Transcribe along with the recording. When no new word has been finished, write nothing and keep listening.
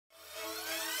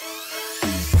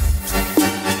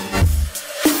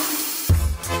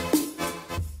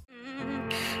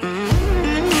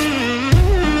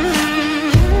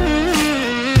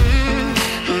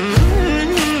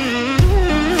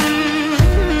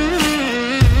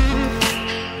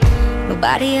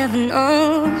Nobody ever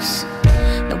knows,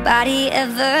 nobody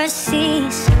ever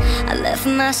sees. I left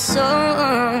my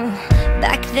soul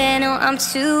back then, oh I'm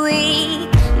too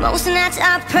weak. Most nights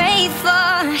I pray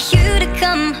for you to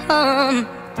come home,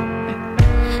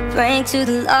 praying to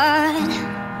the Lord,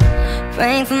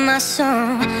 praying for my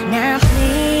soul. Now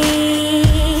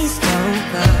please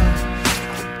don't go.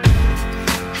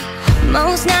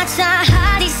 Most nights I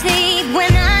hardly sleep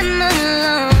when I'm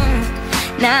alone.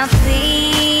 Now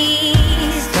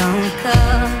please don't go.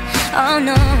 Oh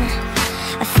no,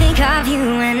 I think of you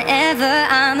whenever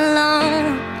I'm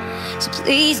alone. So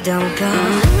please don't go.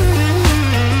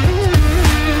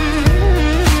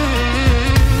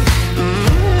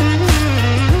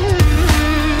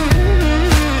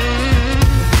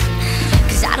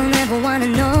 Wanna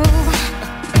know,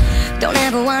 don't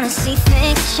ever wanna see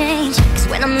things change. Cause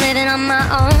when I'm living on my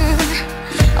own,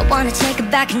 I wanna take it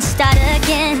back and start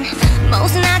again.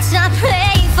 Most nights I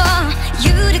pray for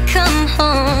you to come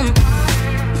home.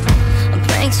 I'm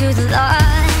praying to the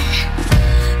Lord,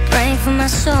 praying for my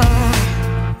soul.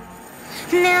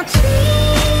 Now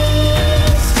please